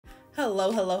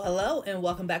Hello, hello, hello, and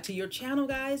welcome back to your channel,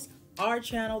 guys. Our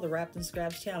channel, the Wrapped and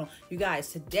Scraps channel. You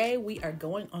guys, today we are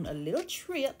going on a little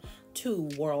trip to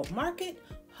World Market,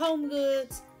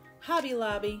 HomeGoods, Hobby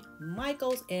Lobby,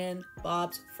 Micheals, and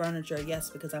Bob's Furniture.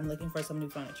 Yes, because I'm looking for some new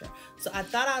furniture. So I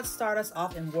thought I'd start us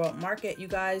off in World Market. You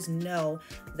guys know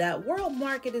that World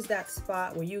Market is that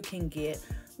spot where you can get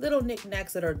little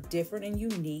knickknacks that are different and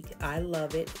unique. I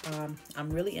love it.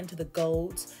 I'm really into the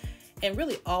golds and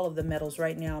really all of the metals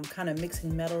right now. I'm kind of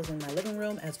mixing metals in my living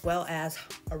room as well as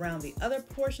around the other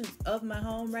portions of my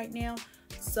home right now.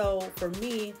 So for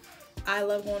me, I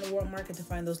love going to World Market to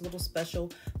find those little special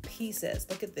pieces.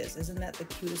 Look at this. Isn't that the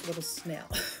cutest little snail?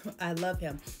 I love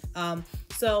him.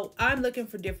 So I'm looking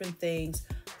for different things.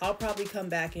 I'll probably come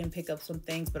back and pick up some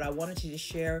things, but I wanted to just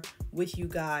share with you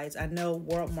guys. I know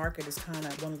World Market is kind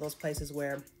of one of those places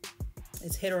where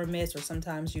it's hit or miss, or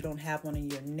sometimes you don't have one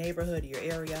in your neighborhood, your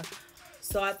area.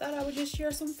 So I thought I would just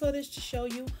share some footage to show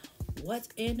you what's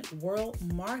in World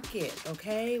Market,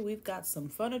 okay? We've got some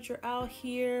furniture out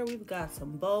here. We've got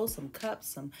some bowls, some cups,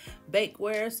 some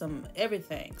bakeware, some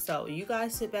everything. So you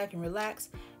guys sit back and relax,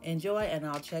 enjoy, and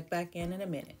I'll check back in a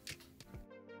minute.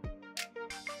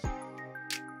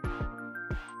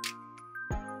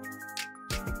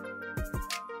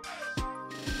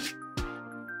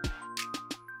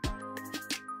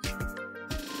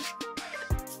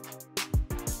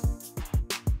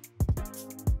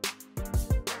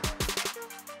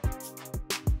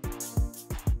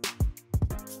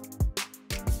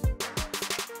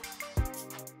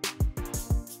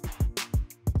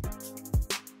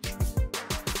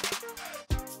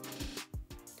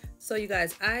 So you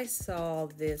guys, I saw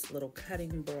this little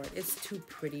cutting board. It's too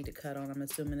pretty to cut on. I'm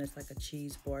assuming it's like a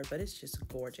cheese board, but it's just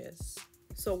gorgeous.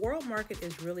 So World Market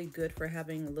is really good for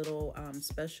having little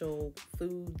special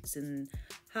foods and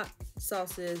hot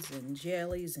sauces and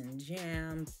jellies and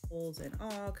jams and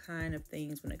all kind of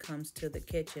things when it comes to the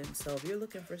kitchen. So if you're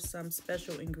looking for some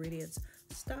special ingredients,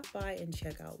 stop by and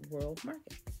check out World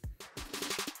Market.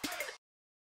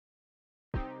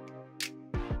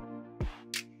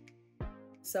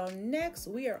 So next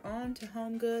we are on to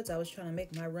HomeGoods. I was trying to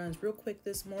make my runs real quick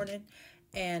this morning,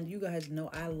 and you guys know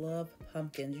I love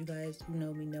pumpkins. You guys who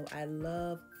know me know I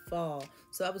love fall.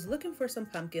 So I was looking for some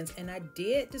pumpkins, and I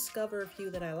did discover a few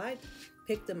that I liked,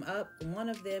 picked them up. One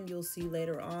of them you'll see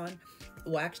later on.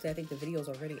 Well, actually I think the video is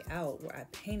already out where I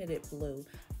painted it blue.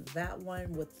 That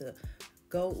one with the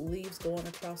gold leaves going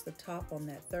across the top on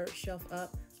that third shelf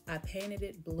up, I painted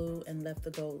it blue and left the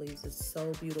gold leaves. It's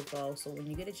so beautiful. So when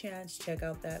you get a chance, check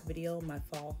out that video, my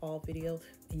fall haul video,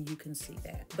 and you can see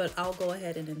that. But I'll go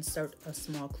ahead and insert a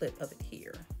small clip of it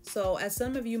here. So as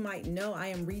some of you might know, I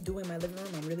am redoing my living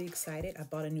room. I'm really excited. I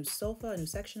bought a new sofa, a new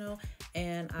sectional,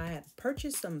 and I had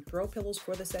purchased some throw pillows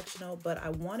for the sectional, but I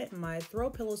wanted my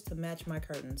throw pillows to match my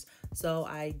curtains. So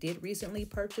I did recently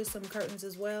purchase some curtains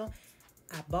as well.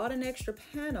 I bought an extra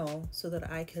panel so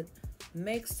that I could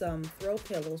make some throw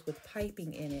pillows with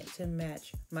piping in it to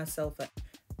match my sofa.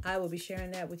 I will be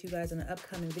sharing that with you guys in an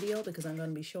upcoming video because I'm going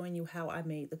to be showing you how I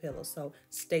made the pillows. So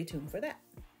stay tuned for that.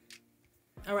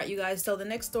 All right, you guys. So the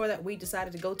next store that we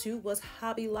decided to go to was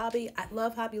Hobby Lobby. I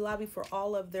love Hobby Lobby for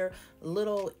all of their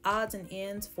little odds and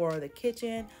ends for the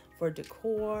kitchen, for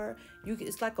decor.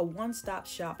 It's like a one-stop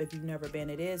shop if you've never been.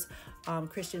 It is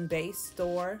Christian-based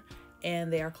store.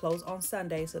 And they are closed on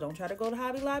Sunday, so don't try to go to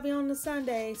Hobby Lobby on the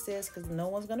Sunday, sis, because no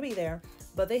one's going to be there.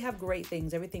 But they have great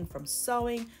things, everything from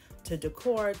sewing to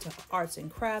decor to arts and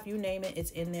craft, you name it,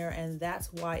 it's in there. And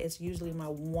that's why it's usually my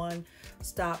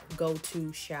one-stop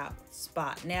go-to shop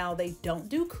spot. Now, they don't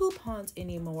do coupons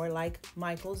anymore like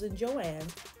Micheals and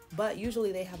Joann's, but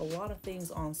usually they have a lot of things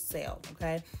on sale,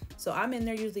 okay? So I'm in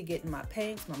there usually getting my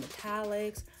paints, my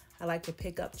metallics. I like to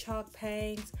pick up chalk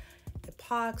paints,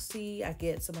 epoxy. I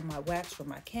get some of my wax for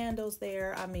my candles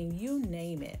there. I mean, you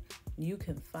name it, you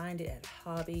can find it at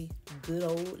Hobby Good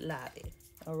Old Lobby.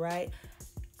 All right,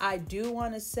 I do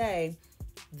want to say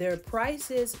their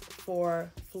prices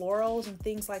for florals and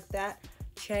things like that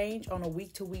change on a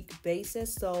week-to-week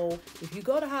basis. So if you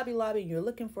go to Hobby Lobby and you're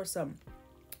looking for some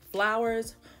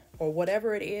flowers or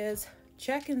whatever it is,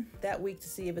 check in that week to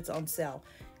see if it's on sale.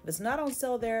 If it's not on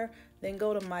sale there, then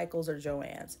go to Micheals or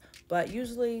Joann's. But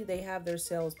usually they have their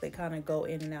sales, they kind of go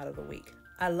in and out of the week.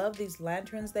 I love these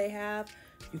lanterns they have.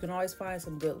 You can always find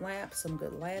some good lamps, some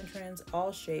good lanterns,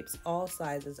 all shapes, all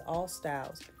sizes, all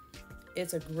styles.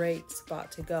 It's a great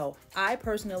spot to go. I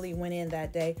personally went in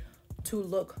that day to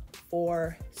look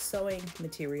for sewing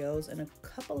materials and a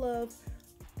couple of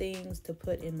things to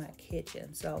put in my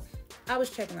kitchen. So I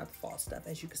was checking out the fall stuff,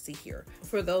 as you can see here.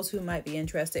 For those who might be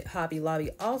interested, Hobby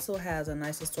Lobby also has a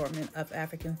nice assortment of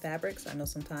African fabrics. I know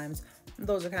sometimes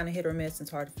those are kind of hit or miss. It's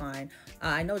hard to find.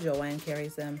 I know Joanne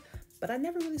carries them, but I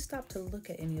never really stopped to look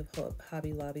at any of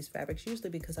Hobby Lobby's fabrics, usually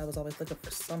because I was always looking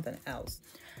for something else.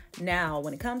 Now,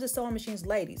 when it comes to sewing machines,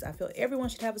 ladies, I feel everyone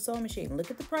should have a sewing machine.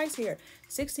 Look at the price here,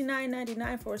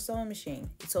 $69.99 for a sewing machine.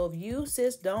 So if you,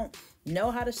 sis, don't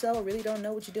know how to sew or really don't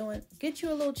know what you're doing, get you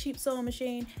a little cheap sewing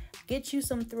machine, get you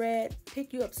some thread,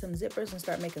 pick you up some zippers and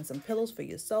start making some pillows for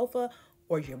your sofa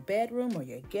or your bedroom or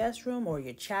your guest room or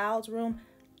your child's room.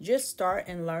 Just start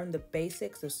and learn the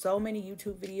basics. There's so many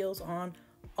YouTube videos on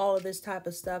all of this type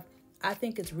of stuff. I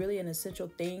think it's really an essential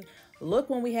thing. Look,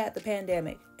 when we had the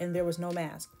pandemic and there was no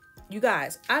mask. You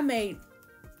guys, I made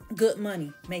good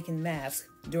money making masks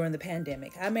during the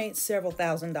pandemic. I made several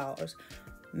 $1,000s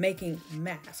making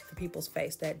masks for people's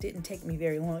face. That didn't take me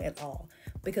very long at all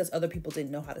because other people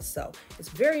didn't know how to sew. It's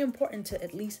very important to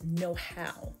at least know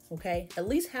how, okay? At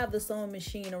least have the sewing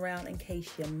machine around in case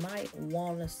you might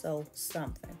want to sew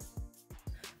something.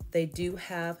 They do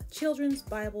have children's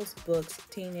Bibles, books,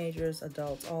 teenagers,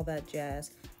 adults, all that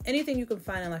jazz. Anything you can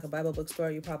find in like a Bible bookstore,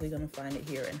 you're probably going to find it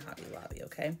here in Hobby Lobby,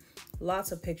 okay?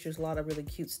 Lots of pictures, a lot of really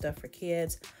cute stuff for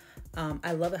kids.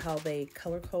 I love it how they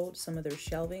color code some of their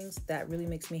shelvings. That really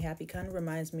makes me happy. Kind of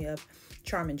reminds me of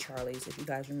Charmin Charlie's, if you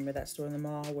guys remember that store in the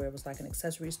mall where it was like an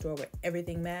accessory store where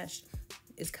everything matched.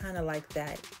 It's kind of like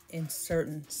that in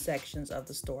certain sections of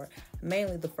the store.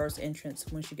 Mainly the first entrance.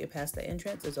 Once you get past the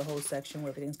entrance, there's a whole section where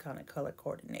everything's kind of color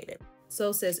coordinated.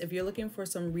 So sis, if you're looking for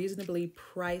some reasonably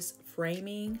priced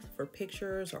framing for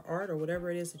pictures or art or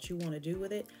whatever it is that you want to do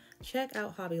with it, check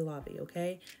out Hobby Lobby,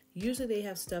 okay? Usually they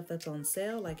have stuff that's on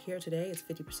sale, like here today, it's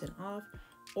 50% off,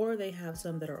 or they have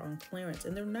some that are on clearance,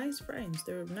 and they're nice frames.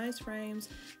 They're nice frames,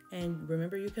 and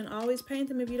remember, you can always paint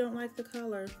them if you don't like the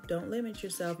color. Don't limit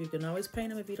yourself. You can always paint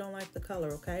them if you don't like the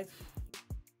color, okay?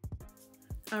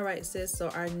 All right, sis, so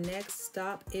our next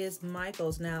stop is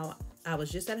Micheals. Now, I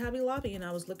was just at Hobby Lobby, and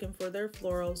I was looking for their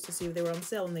florals to see if they were on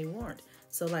sale, and they weren't.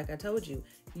 So like I told you,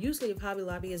 usually if Hobby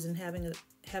Lobby isn't having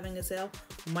a sale,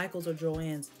 Micheals or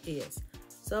Joann's is.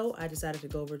 So I decided to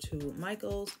go over to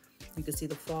Micheals. You can see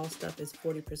the fall stuff is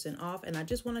 40% off. And I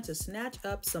just wanted to snatch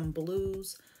up some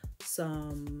blues,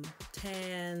 some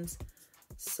tans,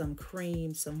 some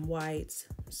creams, some whites,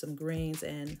 some greens,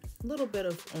 and a little bit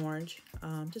of orange,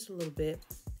 just a little bit.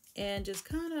 And just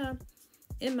kind of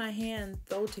in my hand,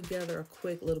 throw together a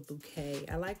quick little bouquet.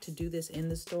 I like to do this in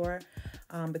the store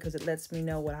because it lets me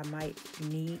know what I might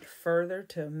need further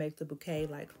to make the bouquet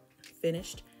like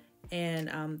finished. And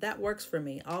that works for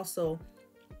me. Also,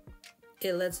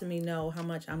 it lets me know how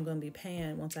much I'm going to be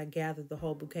paying once I gather the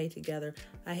whole bouquet together.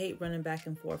 I hate running back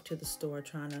and forth to the store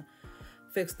trying to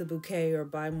fix the bouquet or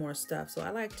buy more stuff. So I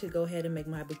like to go ahead and make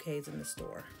my bouquets in the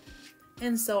store.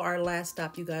 And so our last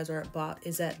stop, you guys, are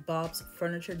at Bob's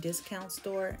Furniture Discount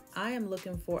Store. I am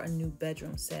looking for a new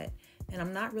bedroom set, and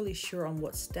I'm not really sure on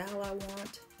what style I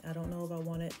want. I don't know if I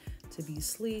want it to be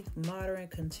sleek, modern,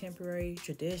 contemporary,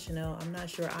 traditional. I'm not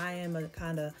sure. I am a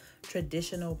kind of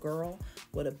traditional girl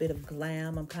with a bit of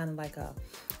glam. I'm kind of like a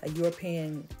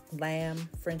European glam,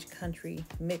 French country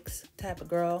mix type of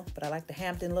girl, but I like the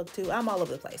Hampton look too. I'm all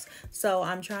over the place. So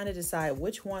I'm trying to decide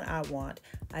which one I want.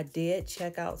 I did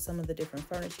check out some of the different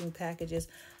furnishing packages.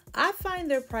 I find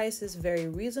their prices very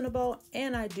reasonable,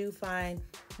 and I do find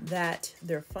that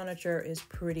their furniture is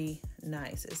pretty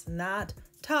nice. It's not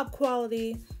top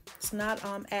quality. It's not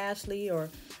Ashley or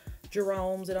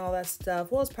Jerome's and all that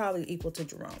stuff. Well, it's probably equal to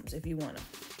Jerome's if you want to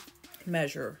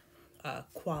measure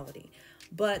quality.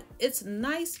 But it's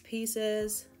nice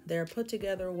pieces. They're put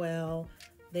together well.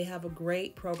 They have a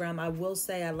great program. I will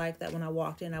say I like that when I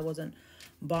walked in, I wasn't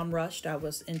bomb rushed. I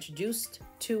was introduced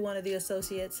to one of the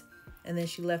associates, and then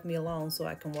she left me alone so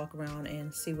I can walk around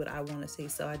and see what I want to see.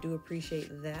 So I do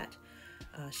appreciate that.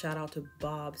 Shout out to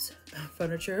Bob's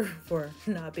Furniture for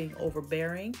not being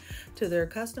overbearing to their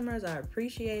customers. I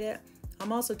appreciate it.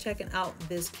 I'm also checking out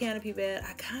this canopy bed.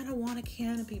 I kind of want a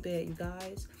canopy bed, you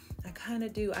guys. I kind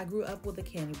of do. I grew up with a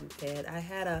canopy bed. I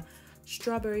had a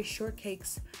strawberry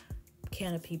shortcakes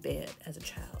canopy bed as a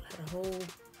child. I had a whole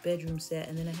bedroom set,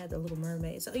 and then I had the Little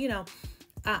Mermaid. So, you know,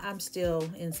 I'm still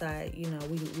inside, you know,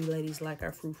 we ladies like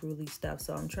our frou-frou stuff.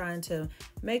 So I'm trying to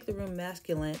make the room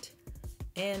masculine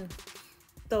and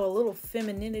throw a little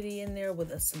femininity in there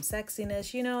with some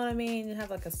sexiness, you know what I mean? You have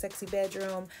like a sexy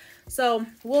bedroom. So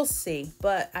we'll see.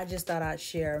 But I just thought I'd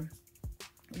share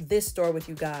this store with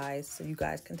you guys so you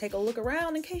guys can take a look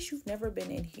around in case you've never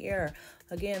been in here.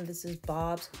 Again, this is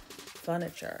Bob's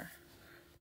Furniture.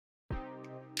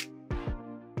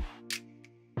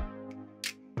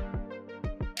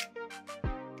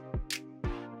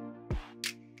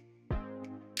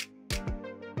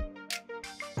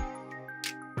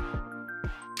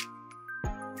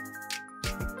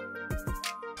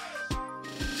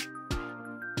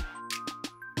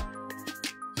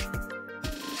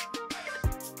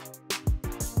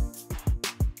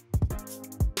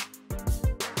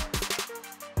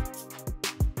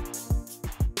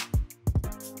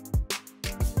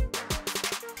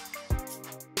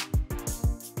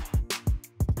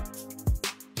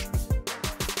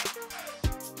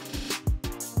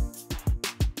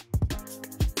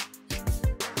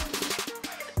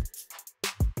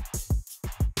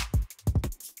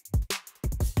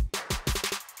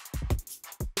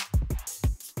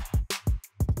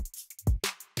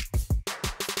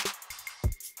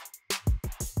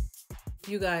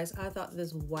 You guys, I thought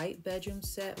this white bedroom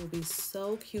set would be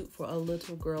so cute for a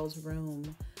little girl's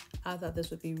room. I thought this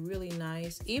would be really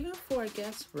nice, even for a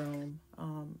guest room.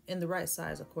 In the right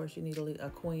size, of course, you need a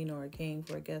queen or a king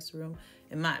for a guest room,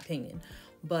 in my opinion.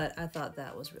 But I thought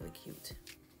that was really cute.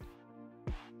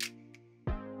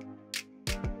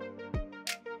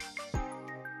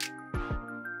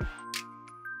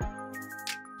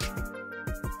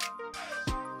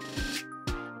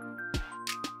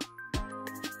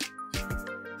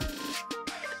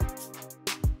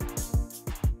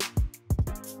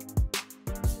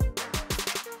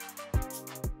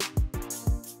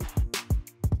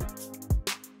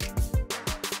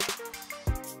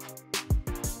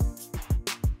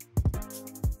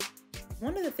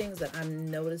 One of the things that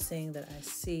I'm noticing that I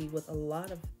see with a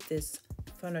lot of this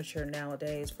furniture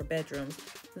nowadays for bedrooms,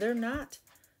 they're not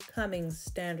coming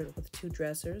standard with two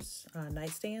dressers,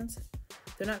 nightstands.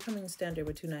 They're not coming standard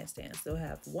with two nightstands. They'll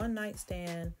have one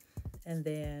nightstand and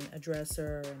then a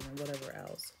dresser and then whatever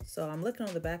else. So I'm looking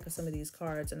on the back of some of these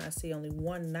cards and I see only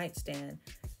one nightstand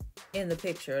in the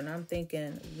picture. And I'm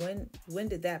thinking, when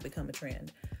did that become a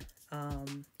trend?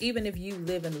 Even if you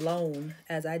live alone,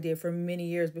 as I did for many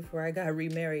years before I got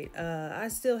remarried, I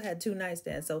still had two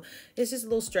nightstands. So it's just a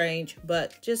little strange,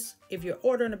 but just if you're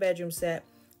ordering a bedroom set,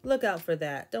 look out for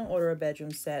that. Don't order a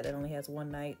bedroom set that only has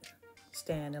one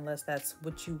nightstand unless that's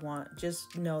what you want.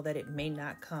 Just know that it may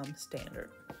not come standard.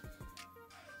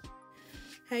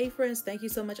 Hey friends, thank you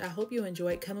so much. I hope you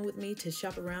enjoyed coming with me to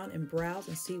shop around and browse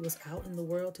and see what's out in the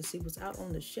world, to see what's out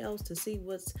on the shelves, to see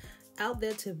what's out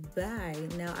there to buy.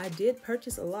 Now, I did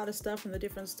purchase a lot of stuff from the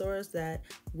different stores that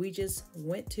we just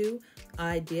went to.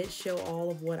 I did show all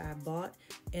of what I bought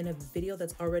in a video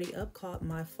that's already up called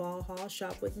My Fall Haul.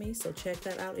 Shop with me, so check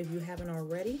that out if you haven't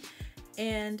already.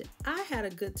 And I had a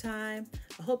good time.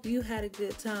 I hope you had a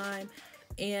good time.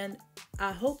 And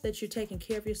I hope that you're taking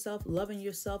care of yourself, loving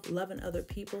other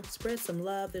people. Spread some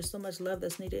love. There's so much love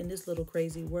that's needed in this little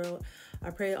crazy world. I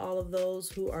pray all of those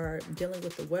who are dealing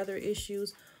with the weather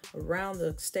issues around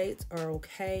the states are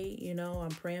okay. You know,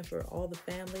 I'm praying for all the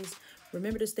families.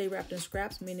 Remember to stay wrapped in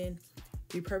scraps, meaning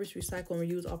repurpose, recycle, and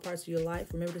reuse all parts of your life.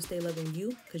 Remember to stay loving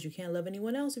you, because you can't love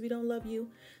anyone else if you don't love you.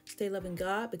 Stay loving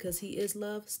God, because He is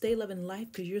love. Stay loving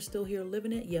life, because you're still here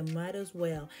living it. You might as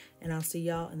well. And I'll see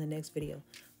y'all in the next video.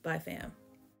 Bye, fam.